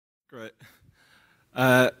Great.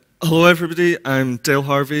 Hello, everybody. I'm Dale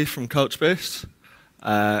Harvey from CouchBase.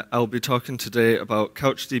 I'll be talking today about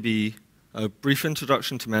CouchDB, a brief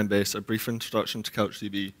introduction to Membase, a brief introduction to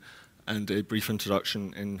CouchDB, and a brief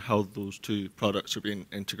introduction in how those two products are being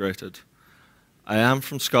integrated. I am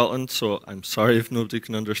from Scotland, so I'm sorry if nobody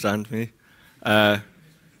can understand me.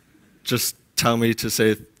 Just tell me to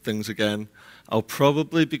say things again. I'll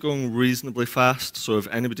probably be going reasonably fast, so if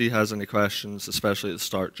anybody has any questions, especially at the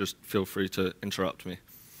start, just feel free to interrupt me.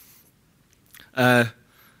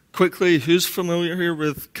 Quickly, who's familiar here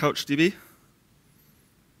with CouchDB?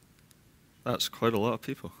 That's quite a lot of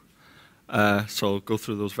people. So I'll go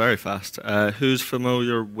through those very fast. Who's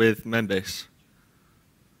familiar with Membase?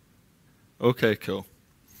 Okay, cool.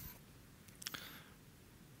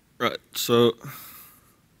 Right, so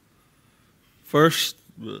first,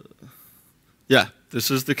 yeah, this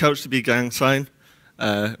is the CouchDB gang sign,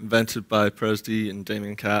 invented by Presdy and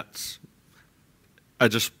Damien Katz. I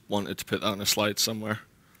just wanted to put that on a slide somewhere.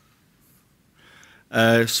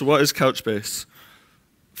 So what is CouchBase?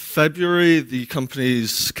 February, the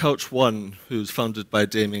company's Couch One, who's founded by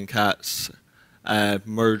Damien Katz,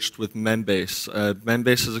 merged with Membase.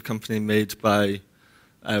 Membase is a company made by,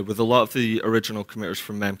 with a lot of the original committers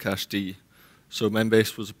from memcached. So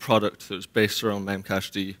Membase was a product that was based around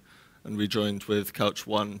memcached, and we joined with Couch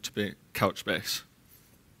One to be CouchBase.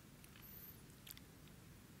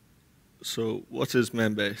 So what is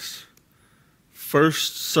Membase?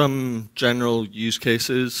 First, some general use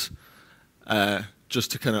cases, just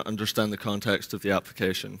to kind of understand the context of the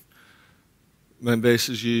application. Membase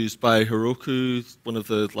is used by Heroku, one of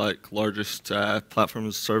the largest platform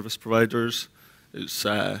as a service providers. It's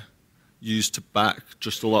used to back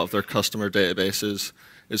just a lot of their customer databases.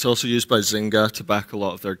 It's also used by Zynga to back a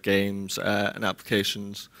lot of their games and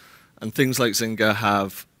applications. And things like Zynga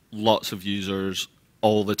have lots of users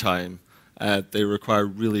all the time. They require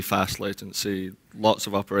really fast latency, lots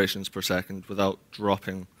of operations per second without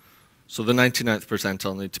dropping. So the 99th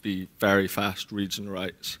percentile need to be very fast reads and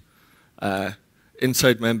writes.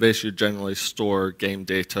 Inside Membase, you generally store game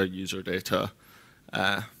data, user data.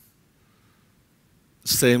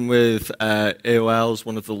 Same with AOL is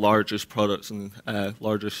one of the largest products and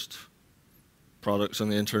largest products on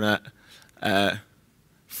the internet.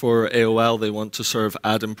 For AOL, they want to serve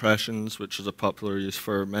ad impressions, which is a popular use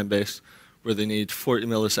for Membase, where they need 40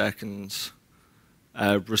 milliseconds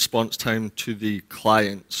response time to the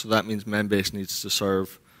client. So that means Membase needs to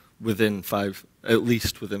serve within at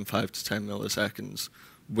least within 5 to 10 milliseconds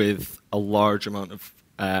with a large amount of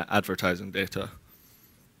advertising data.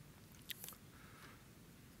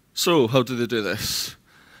 So how do they do this?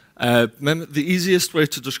 The easiest way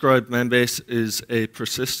to describe Membase is a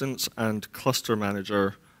persistence and cluster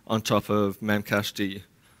manager on top of memcached.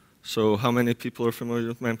 So how many people are familiar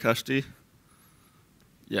with memcached?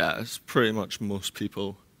 Yeah, it's pretty much most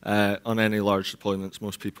people. On any large deployments,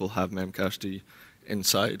 most people have memcached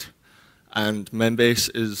inside. And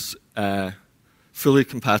Membase is fully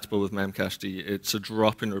compatible with memcached. It's a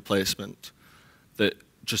drop-in replacement that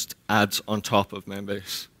just adds on top of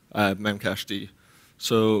Membase. memcached.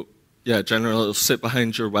 So yeah, generally it'll sit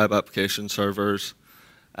behind your web application servers.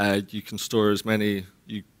 You can store as many,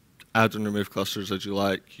 you add and remove clusters as you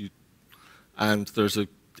like. And there's one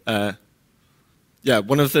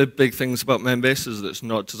of the big things about Membase is that it's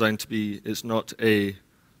not designed to be, it's not a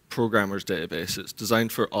programmer's database. It's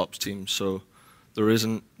designed for ops teams. So there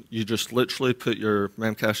isn't, you just literally put your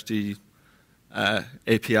memcached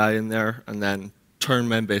API in there and then turn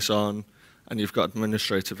Membase on, and you've got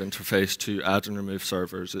administrative interface to add and remove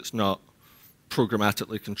servers. It's not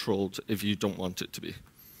programmatically controlled if you don't want it to be.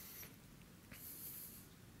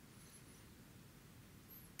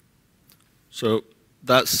 So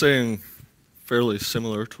that's saying fairly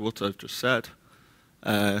similar to what I've just said.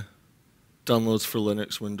 Downloads for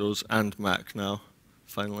Linux, Windows, and Mac now,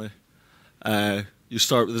 finally. You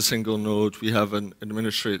start with a single node. We have an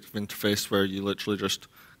administrative interface where you literally just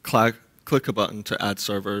click a button to add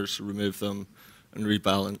servers, remove them, and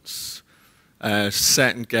rebalance.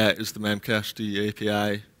 Set and get is the memcached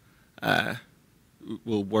API.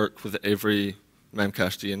 Will work with every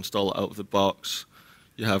memcached install out of the box.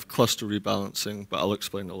 You have cluster rebalancing, but I'll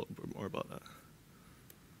explain a little bit more about that.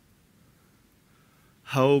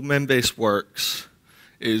 How Membase works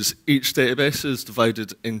is each database is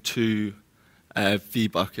divided into V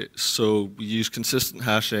buckets. So we use consistent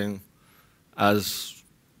hashing, as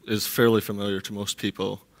is fairly familiar to most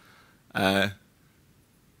people,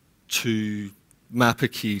 to map a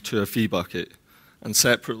key to a V bucket. And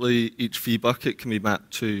separately, each V bucket can be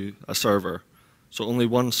mapped to a server. So only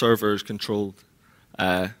one server is controlled.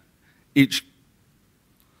 Each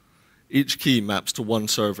each key maps to one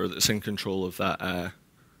server that's in control of that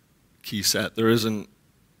key set. There isn't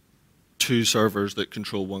two servers that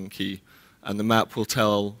control one key, and the map will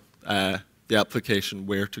tell the application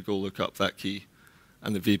where to go look up that key,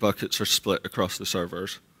 and the vbuckets are split across the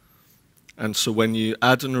servers. And so when you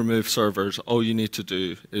add and remove servers, all you need to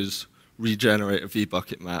do is regenerate a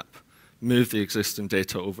vbucket map, move the existing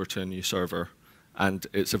data over to a new server, and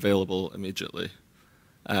it's available immediately.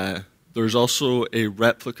 There's also a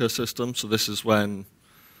replica system, so this is when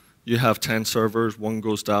you have 10 servers, one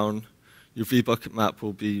goes down, your vbucket map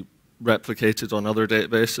will be replicated on other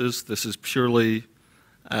databases. This is purely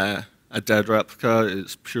a dead replica.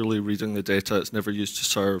 It's purely reading the data. It's never used to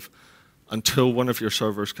serve until one of your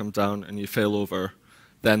servers come down and you fail over.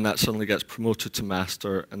 Then that suddenly gets promoted to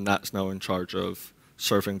master, and that's now in charge of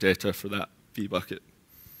serving data for that vbucket.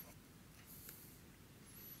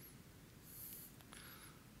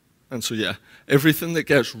 And so yeah, everything that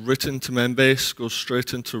gets written to Membase goes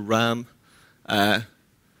straight into RAM.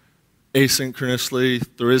 Asynchronously,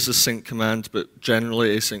 there is a sync command, but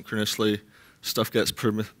generally asynchronously, stuff gets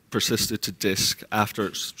persisted to disk after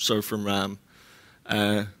it's served from RAM.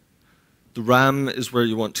 The RAM is where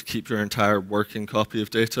you want to keep your entire working copy of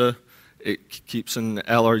data. It keeps an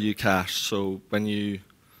LRU cache, so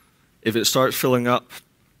if it starts filling up,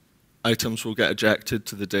 items will get ejected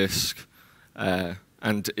to the disk.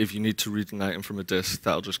 And if you need to read an item from a disk,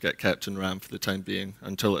 that'll just get kept in RAM for the time being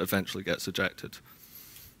until it eventually gets ejected.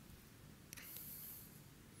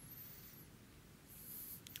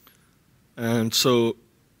 And so,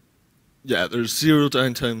 yeah, there's zero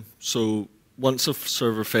downtime. So once a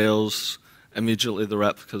server fails, immediately the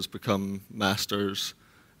replicas become masters.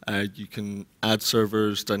 You can add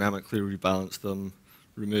servers, dynamically rebalance them,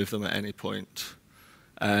 remove them at any point.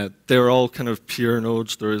 They're all kind of peer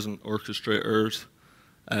nodes. There isn't orchestrators.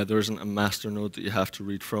 There isn't a master node that you have to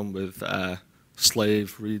read from with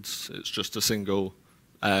slave reads. It's just a single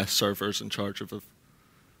server's in charge of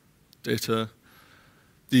data.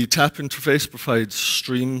 The tap interface provides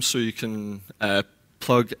streams, so you can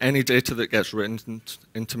plug any data that gets written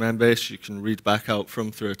into Membase. You can read back out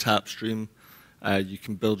from through a tap stream. You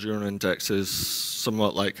can build your own indexes,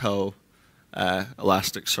 somewhat like how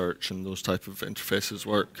Elasticsearch and those type of interfaces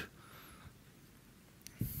work.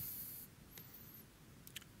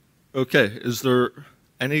 Okay, is there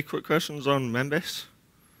any quick questions on Membase?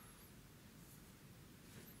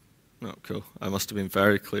 No, cool. I must have been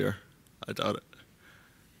very clear. I doubt it.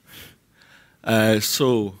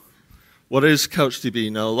 So, what is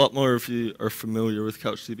CouchDB? Now, a lot more of you are familiar with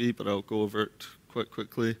CouchDB, but I'll go over it quite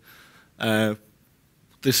quickly.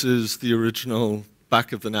 This is the original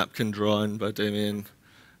back of the napkin drawing by Damien,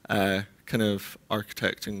 kind of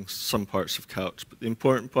architecting some parts of Couch. But the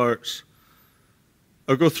important parts,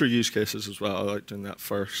 I'll go through use cases as well. I like doing that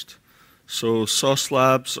first. So Sauce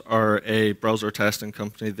Labs are a browser testing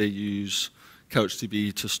company. They use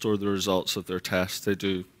CouchDB to store the results of their tests. They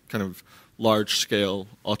do kind of large-scale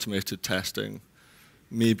automated testing.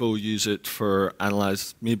 Meebo use it for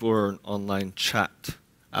Meebo are an online chat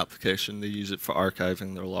application. They use it for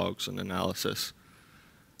archiving their logs and analysis.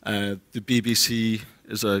 The BBC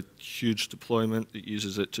is a huge deployment that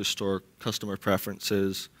uses it to store customer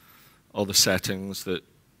preferences, all the settings that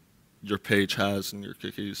your page has and your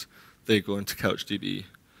cookies. They go into CouchDB.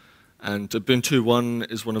 And Ubuntu One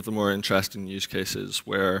is one of the more interesting use cases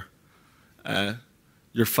where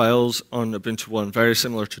your files on Ubuntu One, very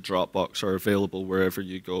similar to Dropbox, are available wherever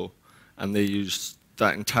you go. And they use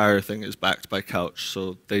that entire thing is backed by Couch.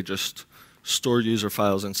 So they just store user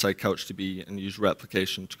files inside CouchDB and use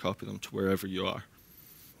replication to copy them to wherever you are.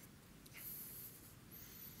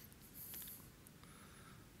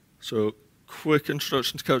 So quick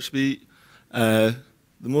introduction to CouchDB.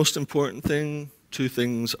 The most important thing, two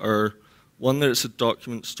things are, one, that it's a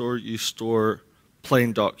document store. You store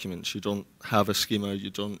plain documents. You don't have a schema.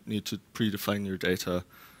 You don't need to predefine your data.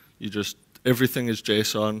 Everything is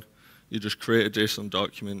JSON. You just create a JSON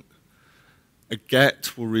document. A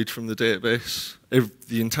GET will read from the database.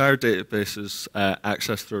 The entire database is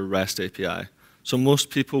accessed through a REST API. So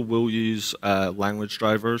most people will use language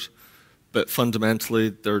drivers, but fundamentally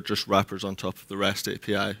they're just wrappers on top of the REST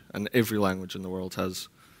API, and every language in the world has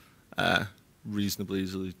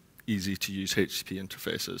reasonably easy to use HTTP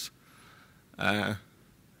interfaces.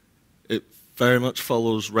 It very much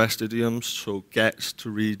follows REST idioms, so gets to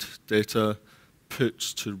read data,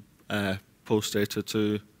 puts to post data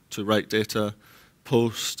to write data.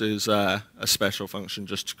 Post is a special function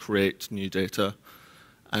just to create new data,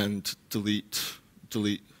 and delete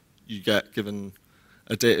you get given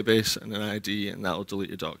a database and an ID, and that will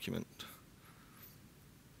delete a document.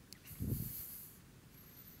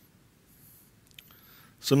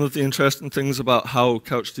 Some of the interesting things about how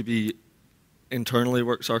CouchDB internally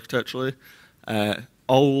works architecturally,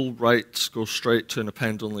 all writes go straight to an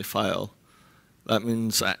append-only file. That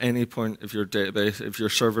means at any point of your database, if your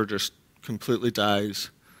server just completely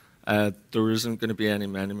dies, there isn't going to be any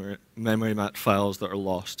memory mapped files that are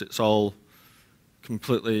lost. It's all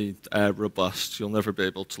completely robust. You'll never be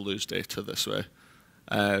able to lose data this way.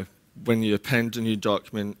 When you append a new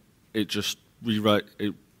document, it just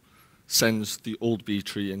it sends the old B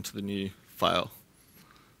tree into the new file.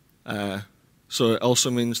 So it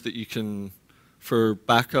also means that you can, for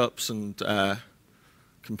backups and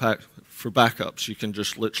for backups, you can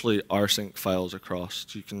just literally rsync files across.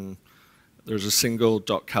 There's a single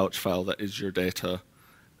 .couch file that is your data,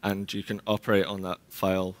 and you can operate on that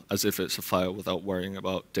file as if it's a file without worrying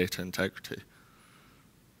about data integrity.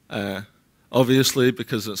 Obviously,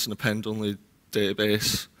 because it's an append-only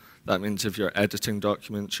database, that means if you're editing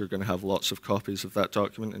documents, you're going to have lots of copies of that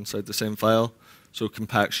document inside the same file. So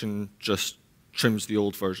compaction just trims the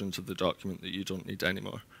old versions of the document that you don't need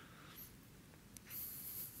anymore.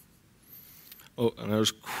 Oh, and I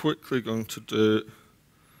was quickly going to do,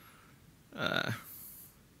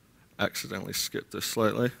 accidentally skipped this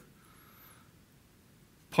slightly.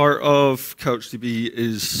 Part of CouchDB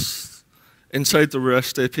is, inside the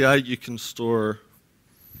REST API, you can store,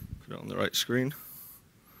 put it on the right screen.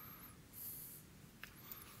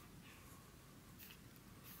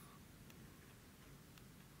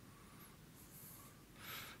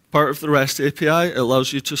 Part of the REST API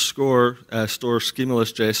allows you to store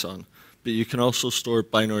schemaless JSON, but you can also store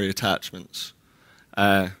binary attachments.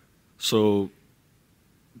 So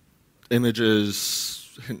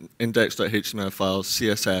images, index.html files,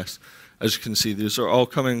 CSS, as you can see, these are all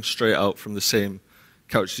coming straight out from the same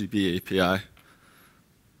CouchDB API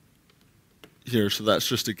here. So that's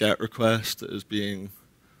just a GET request that is being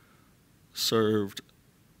served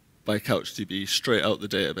by CouchDB straight out the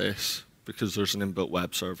database, because there's an inbuilt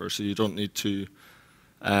web server, so you don't need to,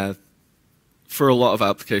 for a lot of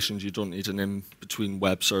applications, you don't need an in-between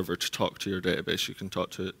web server to talk to your database. You can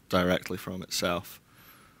talk to it directly from itself.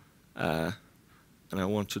 And I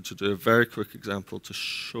wanted to do a very quick example to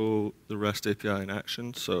show the REST API in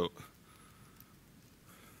action. So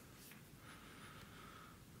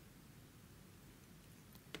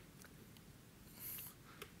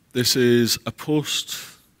this is a post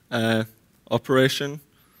operation.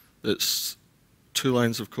 It's 2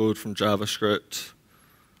 lines of code from JavaScript.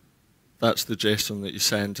 That's the JSON that you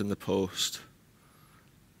send in the post.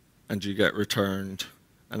 And you get returned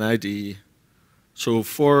an ID. So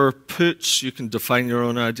for puts, you can define your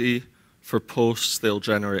own ID. For posts, they'll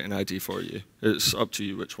generate an ID for you. It's up to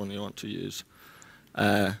you which one you want to use.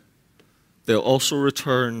 They'll also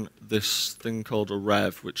return this thing called a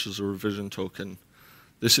rev, which is a revision token.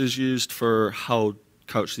 This is used for how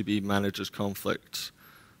CouchDB manages conflicts.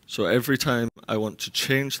 So every time I want to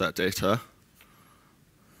change that data,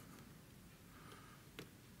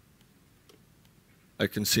 I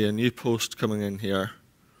can see a new post coming in here,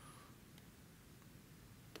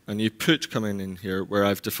 a new put coming in here where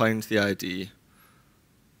I've defined the ID.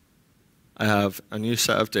 I have a new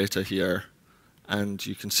set of data here, and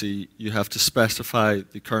you can see you have to specify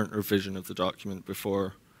the current revision of the document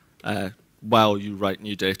before, while you write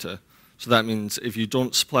new data. So that means if you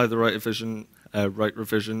don't supply the right revision,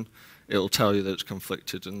 it'll tell you that it's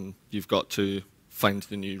conflicted, and you've got to find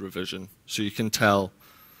the new revision. So you can tell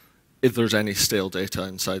if there's any stale data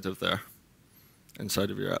inside of there, inside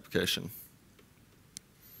of your application.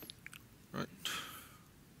 Right.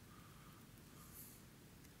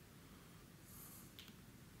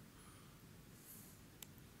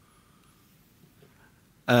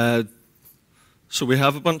 So we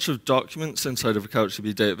have a bunch of documents inside of a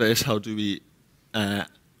CouchDB database. How do we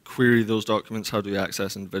query those documents? How do we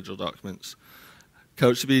access individual documents?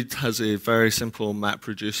 CouchDB has a very simple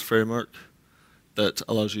MapReduce framework that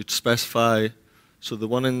allows you to specify. So the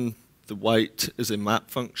one in the white is a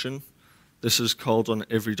map function. This is called on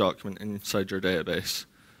every document inside your database.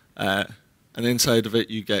 And inside of it,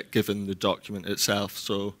 you get given the document itself.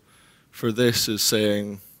 So for this is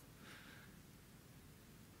saying,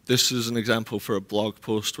 this is an example for a blog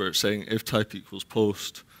post where it's saying if type equals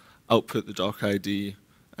post, output the doc ID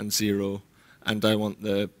and 0, and I want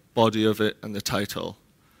the body of it and the title.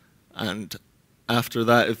 And after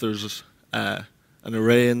that, if there's an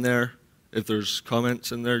array in there, if there's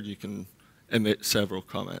comments in there, you can emit several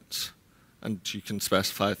comments. And you can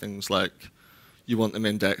specify things like you want them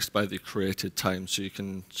indexed by the created time, so you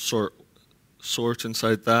can sort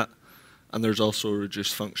inside that. And there's also a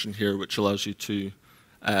reduce function here, which allows you to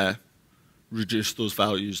reduce those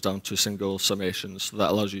values down to single summations. So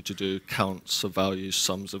that allows you to do counts of values,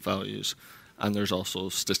 sums of values, and there's also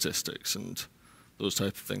statistics and those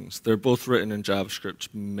type of things. They're both written in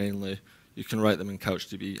JavaScript mainly. You can write them in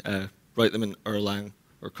CouchDB, write them in Erlang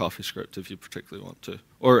or CoffeeScript if you particularly want to,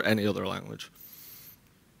 or any other language.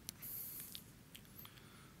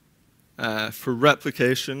 For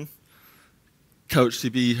replication,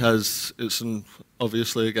 CouchDB has,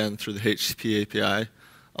 obviously again through the HTTP API,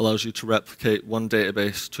 allows you to replicate one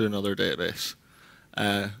database to another database.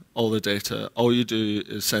 All the data, all you do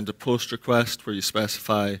is send a post request where you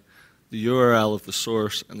specify the URL of the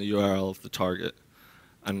source and the URL of the target.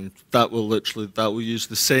 And that will use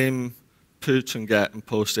the same put and get and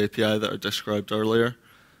post API that I described earlier,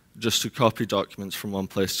 just to copy documents from one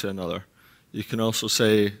place to another. You can also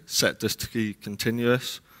say set this to be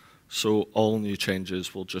continuous, so all new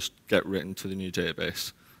changes will just get written to the new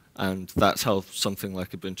database. And that's how something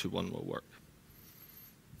like Ubuntu 1 will work.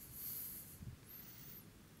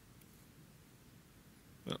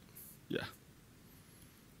 Yeah.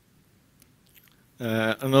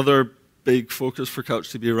 Another big focus for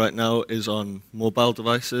CouchDB right now is on mobile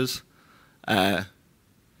devices.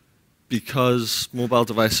 Because mobile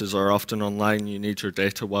devices are often online, you need your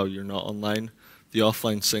data while you're not online. The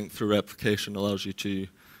offline sync through replication allows you to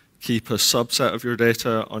keep a subset of your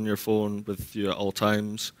data on your phone with you at all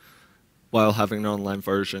times while having an online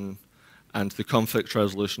version. And the conflict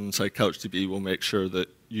resolution inside CouchDB will make sure that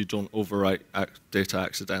you don't overwrite data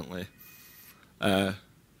accidentally.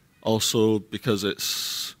 Also, because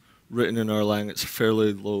it's written in Erlang, it's a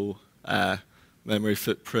fairly low memory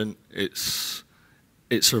footprint.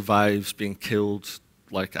 It survives being killed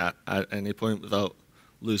like at any point without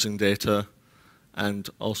losing data. And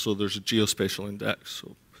also there's a geospatial index.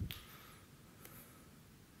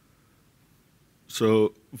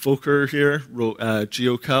 So Volker here wrote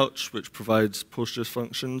GeoCouch, which provides Postgres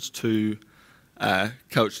functions to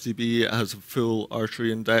CouchDB. It has a full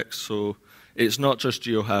artery index, so it's not just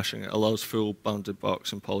geohashing. It allows full bounded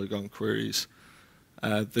box and polygon queries.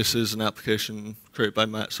 This is an application created by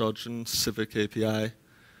Matt Sodgen, Civic API,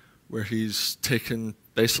 where he's taken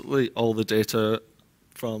basically all the data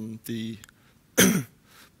from the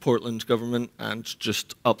Portland government and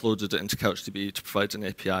just uploaded it into CouchDB to provide an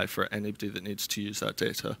API for anybody that needs to use that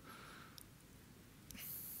data.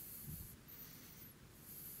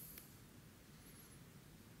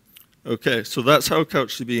 Okay, so that's how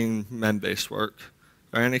CouchDB and Membase work.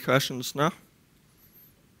 Are there any questions now?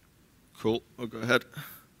 Cool, I'll go ahead.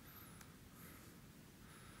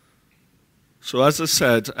 So as I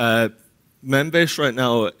said, Membase right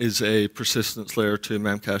now is a persistence layer to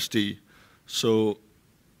memcached. So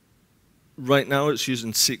right now it's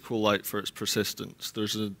using SQLite for its persistence.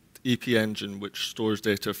 There's an EP engine which stores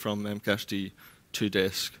data from memcached to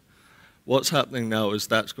disk. What's happening now is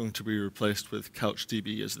that's going to be replaced with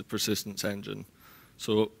CouchDB as the persistence engine.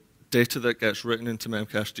 So data that gets written into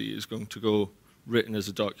memcached is going to go written as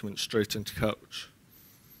a document straight into Couch.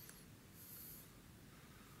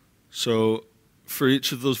 So for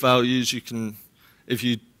each of those values, you can, if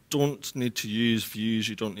you don't need to use views,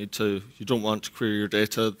 you don't want to query your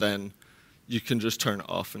data, then you can just turn it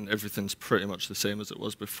off and everything's pretty much the same as it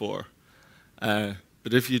was before.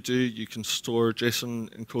 But if you do, you can store JSON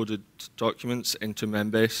encoded documents into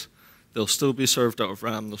Membase. They'll still be served out of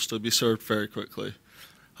RAM, they'll still be served very quickly.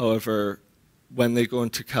 However, when they go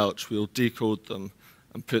into Couch, we'll decode them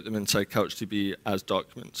and put them inside CouchDB as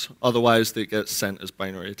documents. Otherwise, they get sent as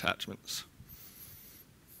binary attachments.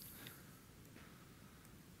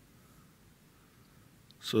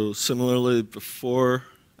 So similarly, before,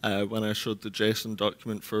 when I showed the JSON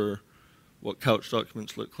document for what Couch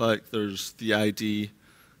documents look like, there's the ID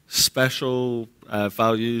special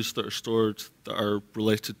values that are stored that are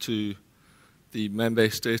related to the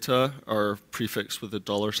Membase data are prefixed with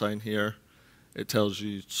a $sign here. It tells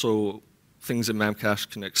you, so things in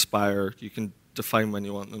memcached can expire. You can define when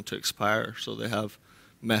you want them to expire. So they have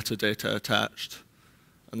metadata attached,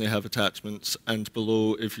 and they have attachments. And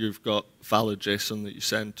below, if you've got valid JSON that you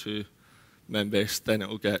send to Membase, then it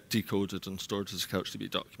will get decoded and stored as a CouchDB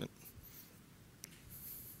document.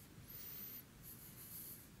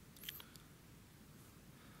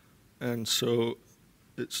 And so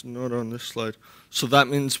it's not on this slide. So that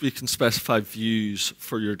means we can specify views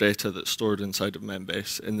for your data that's stored inside of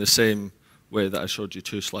Membase in the same way that I showed you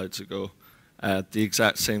 2 slides ago. The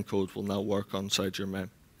exact same code will now work inside your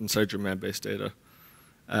Membase data.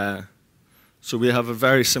 So we have a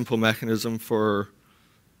very simple mechanism for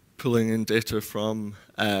pulling in data from,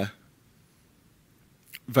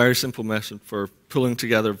 very simple method for pulling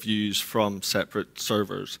together views from separate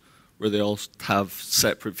servers where they all have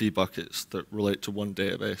separate vbuckets that relate to one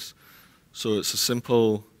database. So it's a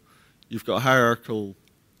simple, you've got a hierarchical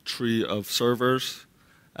tree of servers,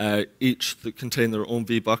 each that contain their own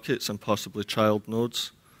vbuckets and possibly child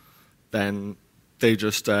nodes. Then they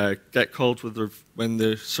just get called when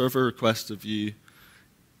the server requests a view.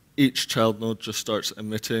 Each child node just starts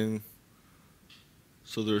emitting.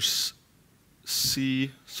 So there's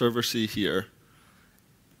server C here.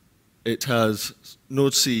 It has,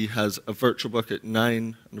 node C has a virtual bucket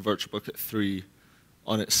 9 and a virtual bucket 3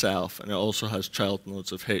 on itself, and it also has child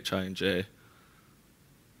nodes of H, I, and J.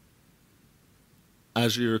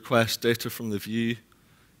 As you request data from the view,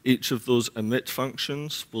 each of those emit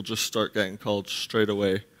functions will just start getting called straight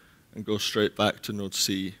away and go straight back to node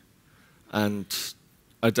C. And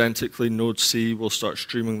identically, node C will start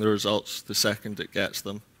streaming the results the second it gets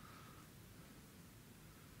them.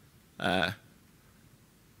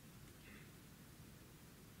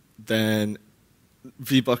 Then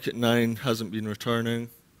vbucket 9 hasn't been returning,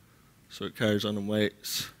 so it carries on and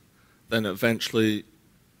waits. Then eventually,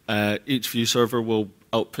 each view server will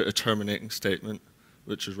output a terminating statement,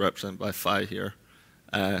 which is represented by phi here.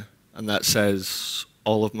 And that says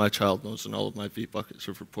all of my child nodes and all of my vbuckets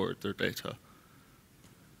have reported their data.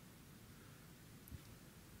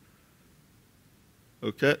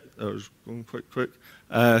 Okay, that was going quite quick.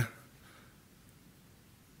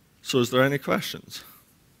 So is there any questions?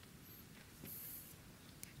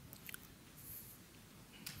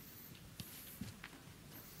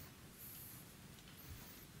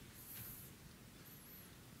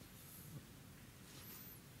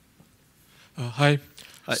 Hi.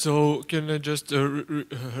 Hi. So can I just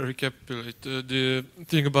recapitulate the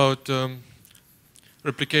thing about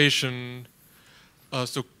replication?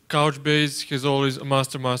 So CouchBase has always a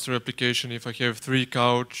master-master replication. If I have 3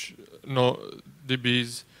 couch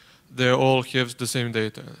DBs, they all have the same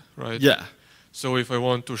data, right? Yeah. So if I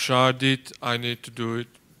want to shard it, I need to do it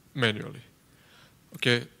manually.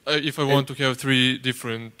 Okay. If I want to have 3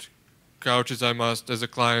 different couches, I must, as a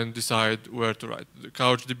client, decide where to write. The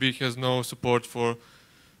CouchDB has no support for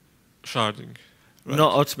sharding. Right?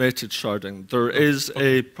 Not automated sharding. There is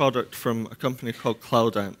a product from a company called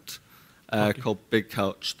CloudAnt called Big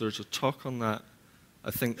Couch. There's a talk on that,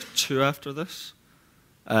 I think 2 after this.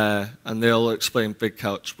 And they'll explain Big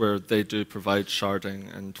Couch where they do provide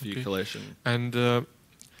sharding and view collation. And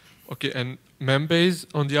and Membase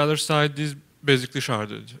on the other side is basically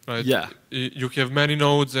sharded, right? Yeah. You have many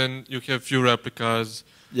nodes and you have few replicas.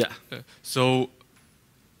 Yeah. So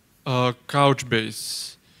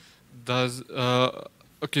CouchBase does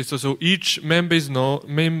so each Membase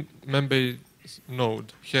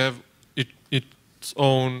node have its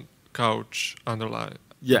own couch underlying.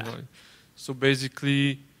 Yeah. So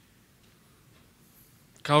basically,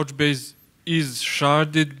 CouchBase is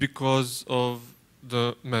sharded because of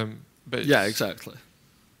the Membase. Yeah, exactly.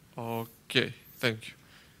 Okay, thank you.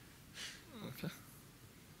 Okay.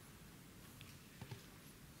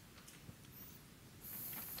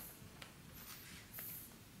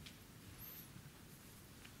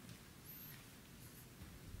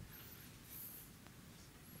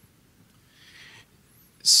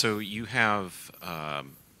 So you have,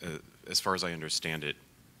 as far as I understand it,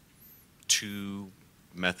 2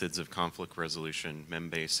 methods of conflict resolution.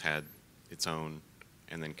 Membase had its own,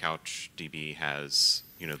 and then CouchDB has,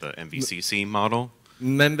 the MVCC model.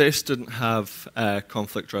 Membase didn't have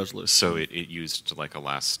conflict resolution. So it used like a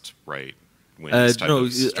last right wins type no,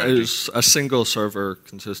 of strategy? it was a single server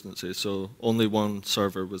consistency. So only one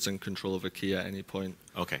server was in control of a key at any point.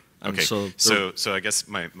 Okay. And okay. So I guess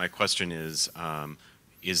my question is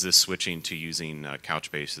this switching to using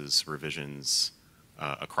CouchBase's revisions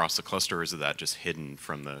across the cluster, or is that just hidden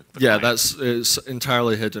from the client? it's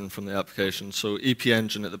entirely hidden from the application. So EP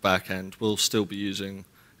Engine at the back end will still be using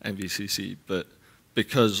MVCC, but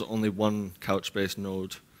because only one CouchBase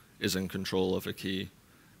node is in control of a key,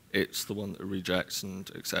 it's the one that rejects and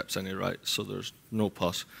accepts any writes. So there's no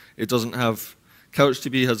pos. It doesn't have.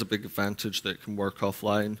 CouchDB has a big advantage that it can work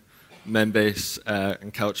offline. Membase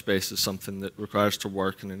and CouchBase is something that requires to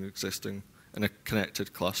work in a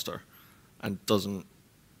connected cluster, and doesn't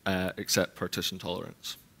accept partition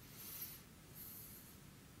tolerance.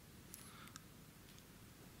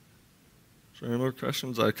 Is there any more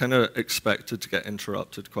questions? I kind of expected to get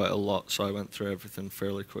interrupted quite a lot, so I went through everything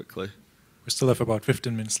fairly quickly. We still have about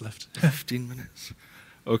 15 minutes left. 15 minutes.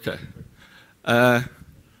 Okay.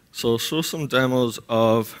 So show some demos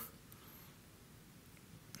of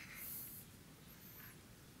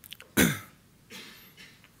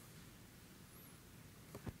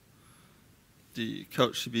the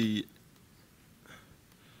CouchDB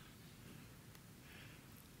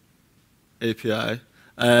API.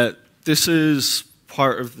 This is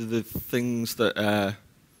part of the things that,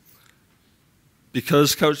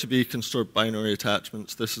 because CouchDB can store binary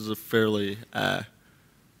attachments, this is a fairly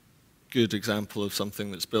good example of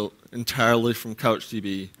something that's built entirely from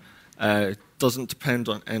CouchDB. It doesn't depend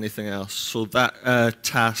on anything else. So that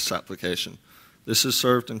tasks application, this is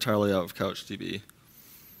served entirely out of CouchDB.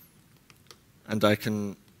 And I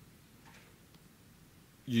can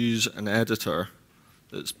use an editor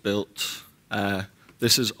that's built.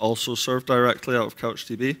 This is also served directly out of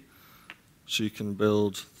CouchDB. So you can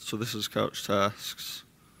build, so this is Couch Tasks.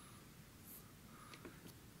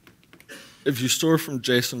 If you store from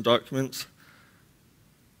JSON documents,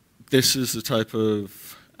 this is the type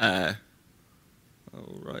of, oh,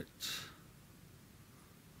 right.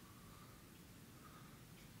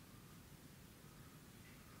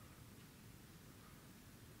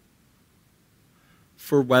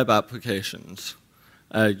 For web applications,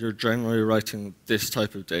 you're generally writing this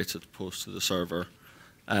type of data to post to the server,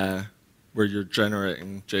 where you're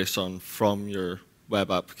generating JSON from your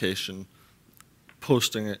web application,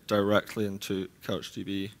 posting it directly into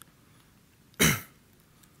CouchDB.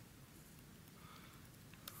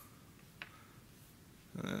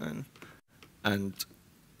 And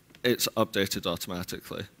it's updated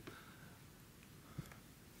automatically.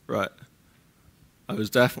 Right. I was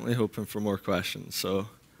definitely hoping for more questions, so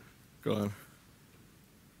go on.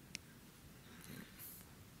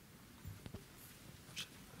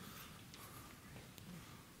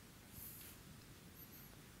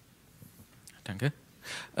 Danke.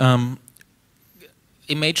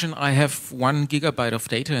 Imagine I have 1 gigabyte of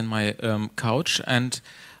data in my Couch, and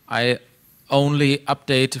I only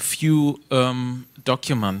update a few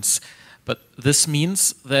documents. But this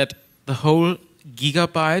means that the whole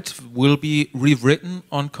gigabyte will be rewritten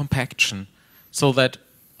on compaction, so that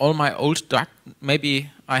all my old maybe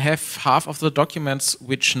I have half of the documents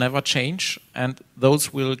which never change, and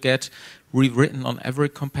those will get rewritten on every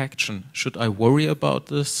compaction. Should I worry about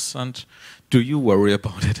this, and do you worry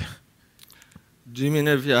about it? Do you mean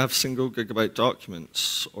if you have single gigabyte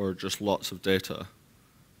documents or just lots of data?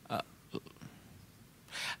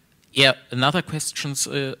 Yeah, another question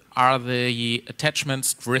are the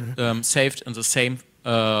attachments saved in the same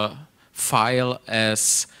file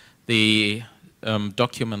as the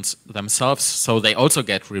documents themselves, so they also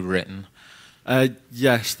get rewritten?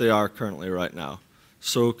 Yes, they are currently right now.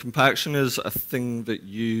 So compaction is a thing that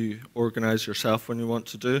you organize yourself when you want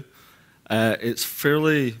to do. It's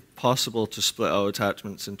fairly possible to split out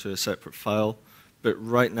attachments into a separate file, but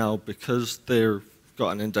right now, because they've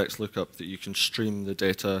got an index lookup that you can stream the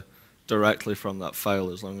data directly from that file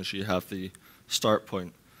as long as you have the start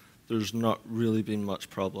point, there's not really been much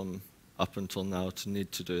problem up until now to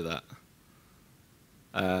need to do that.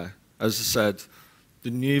 As I said, the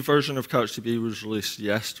new version of CouchDB was released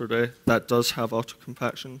yesterday. That does have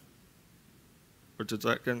auto-compaction. Or did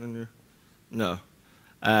that get in your? No.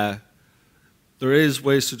 There is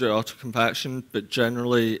ways to do auto-compaction, but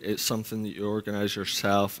generally it's something that you organize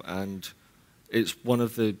yourself, and it's one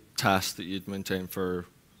of the tasks that you'd maintain for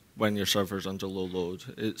when your server's under low load.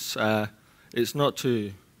 It's not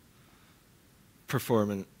too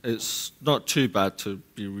performant. It's not too bad to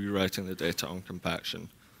be rewriting the data on compaction.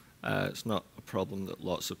 It's not a problem that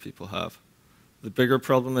lots of people have. The bigger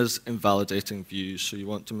problem is invalidating views, so you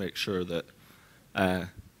want to make sure that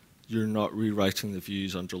you're not rewriting the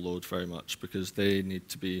views under load very much, because they need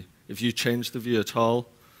to be, if you change the view at all,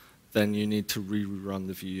 then you need to rerun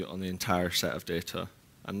the view on the entire set of data,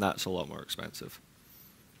 and that's a lot more expensive.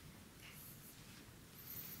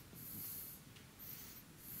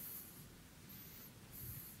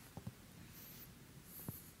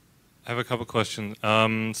 I have a couple questions.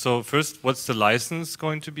 So first, what's the license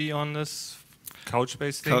going to be on this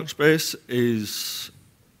CouchBase thing? CouchBase is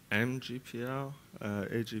MGPL,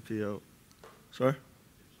 AGPL. Sorry?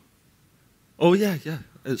 Oh yeah.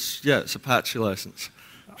 It's Apache license.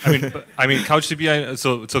 I mean CouchDB.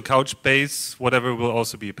 So CouchBase, whatever, will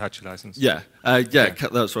also be Apache license. Yeah, that's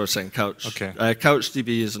what I was saying. Okay.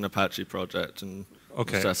 CouchDB is an Apache project, and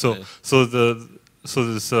okay. So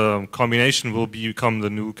this combination will become the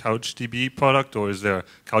new CouchDB product, or is there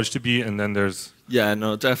CouchDB and then there's? Yeah,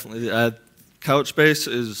 no, definitely. CouchBase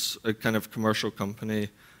is a kind of commercial company.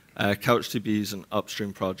 CouchDB is an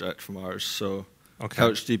upstream project from ours. So okay.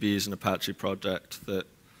 CouchDB is an Apache project that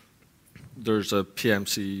there's a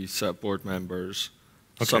PMC set of board members.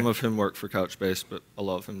 Okay. Some of whom work for CouchBase, but a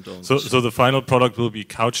lot of them don't. So the final product will be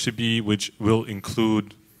CouchDB, which will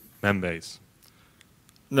include Membase?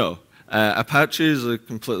 No. Apache is a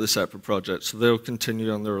completely separate project, so they'll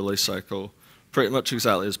continue on the release cycle pretty much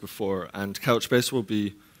exactly as before, and CouchBase will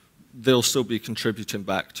be they'll still be contributing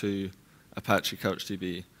back to Apache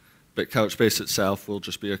CouchDB, but CouchBase itself will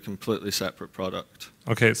just be a completely separate product.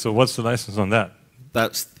 Okay, so what's the license on that?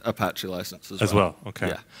 That's Apache license as well. Okay.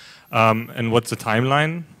 Yeah. And what's the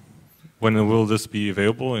timeline? When will this be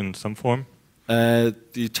available in some form? The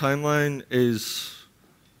timeline is,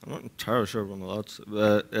 I'm not entirely sure when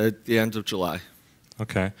at the end of July.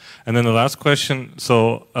 Okay. And then the last question,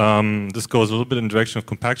 so this goes a little bit in the direction of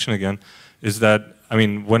compaction again, is that, I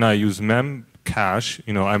mean, when I use memcached,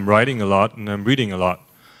 you know, I'm writing a lot and I'm reading a lot.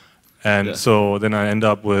 And so then I end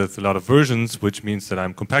up with a lot of versions, which means that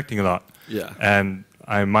I'm compacting a lot. Yeah. And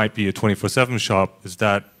I might be a 24/7 shop. Is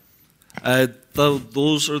that?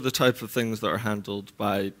 Those are the type of things that are handled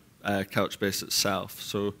by CouchBase itself.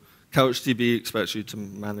 So CouchDB expects you to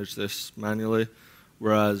manage this manually,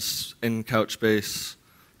 whereas in CouchBase,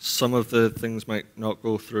 some of the things might not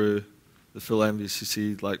go through the full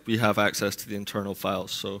MVCC. Like, we have access to the internal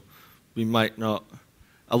files, so we might not.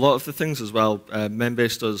 A lot of the things as well,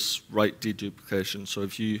 Membase does write deduplication. So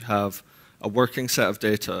if you have a working set of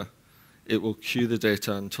data, it will queue the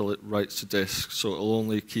data until it writes to disk. So it will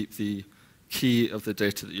only keep the key of the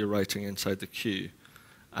data that you're writing inside the queue.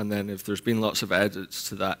 And then if there's been lots of edits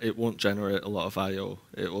to that, it won't generate a lot of I/O.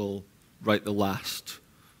 It will write the last.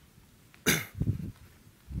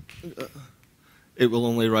 It will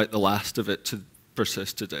only write the last of it to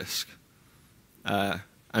persist to disk.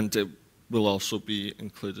 And it will also be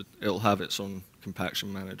included. It'll have its own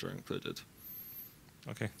compaction manager included.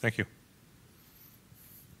 Okay, thank you.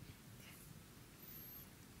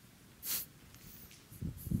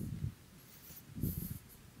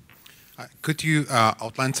 Could you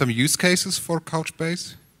outline some use cases for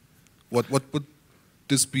CouchBase? What would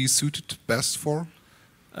this be suited best for?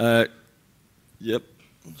 Yep.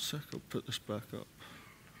 One sec, I'll put this back up.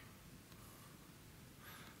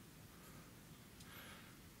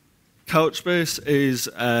 CouchBase is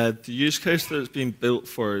the use case that it's being built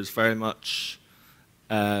for is very much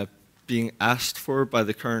being asked for by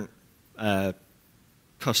the current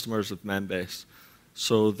customers of Membase.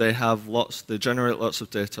 So they have they generate lots of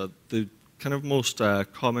data. The kind of most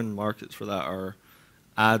common markets for that are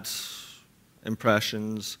ads,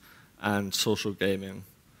 impressions, and social gaming.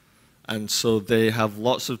 And so they have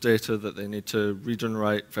lots of data that they need to read and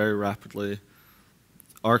write very rapidly,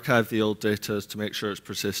 archive the old data to make sure it's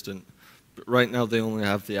persistent. But right now they only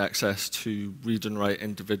have the access to read and write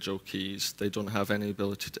individual keys. They don't have any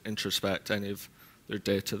ability to introspect any of their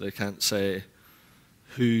data. They can't say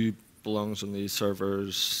who belongs on these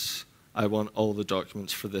servers. I want all the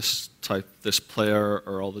documents for this type, this player,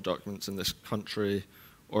 or all the documents in this country,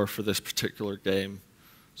 or for this particular game.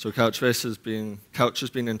 So Couch has been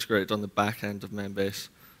integrated on the back end of Membase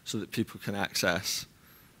so that people can access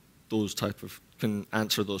those can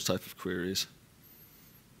answer those type of queries.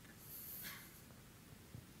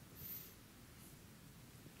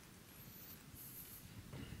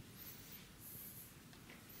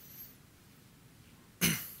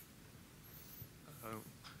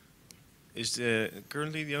 Is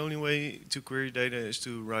currently the only way to query data is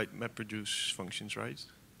to write MapReduce functions, right?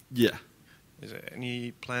 Yeah. Is there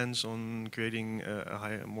any plans on creating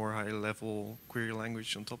a more high-level query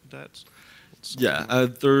language on top of that? Yeah,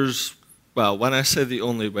 well, when I say the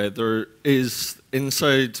only way, there is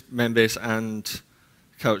inside Membase and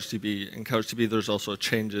CouchDB. In CouchDB, there's also a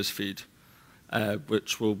changes feed,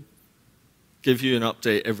 which will give you an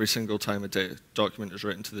update every single time a document is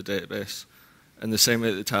written to the database. And the same way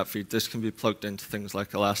at the tap feed, this can be plugged into things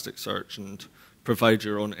like Elasticsearch and provide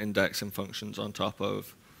your own indexing functions on top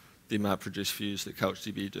of the MapReduce views that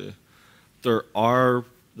CouchDB do.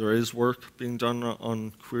 There is work being done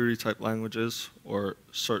on query type languages or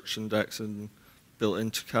search indexing built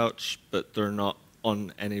into Couch, but they're not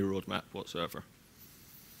on any roadmap whatsoever.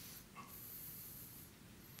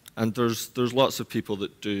 And there's lots of people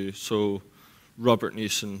that do. So Robert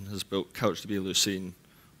Newson has built CouchDB Lucene,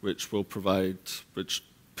 which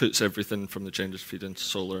puts everything from the changes feed into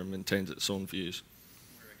Solar and maintains its own views.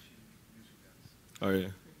 Are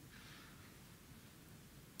you?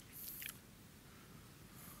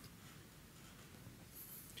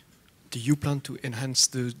 Do you plan to enhance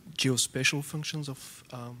the geospatial functions of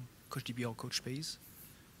CouchDB or CouchBase?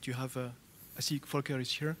 Do you have I see Volker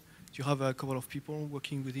is here. Do you have a couple of people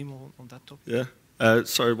working with him on that topic? Yeah.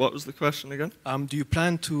 Sorry, what was the question again? Do you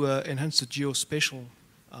plan to enhance the geospatial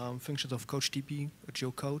functions of CouchDB, or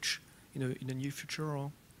GeoCouch, in the near future?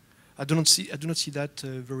 Or I do not see that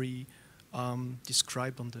very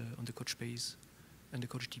described on the CouchBase and the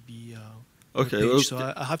CouchDB okay, page. well, So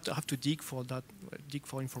I have to dig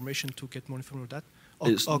for information to get more information on that,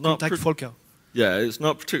 or contact Volker. Yeah, it's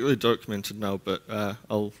not particularly documented now, but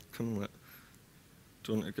I'll come with.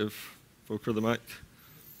 Do you want to give Volker the mic?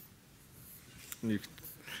 You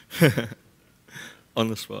on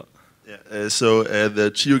the spot. Yeah, so the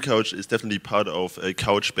GeoCouch is definitely part of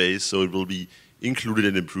CouchBase, so it will be included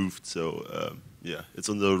and improved. So yeah, it's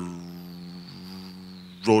on the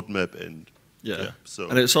roadmap, and yeah. So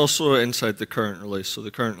and it's also inside the current release. So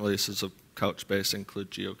the current releases of CouchBase include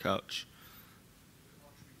GeoCouch.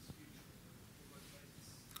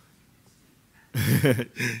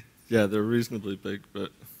 Yeah, they're reasonably big,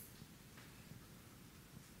 but.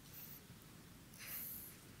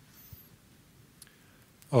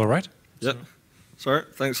 All right. Yep. Sorry,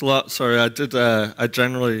 thanks a lot. Sorry, I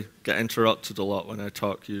generally get interrupted a lot when I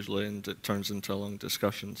talk usually, and it turns into a long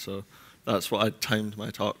discussion. So that's what I timed my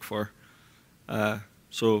talk for.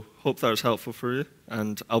 So hope that was helpful for you,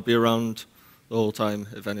 and I'll be around the whole time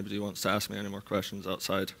if anybody wants to ask me any more questions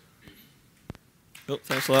outside. Oh,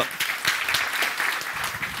 thanks a lot.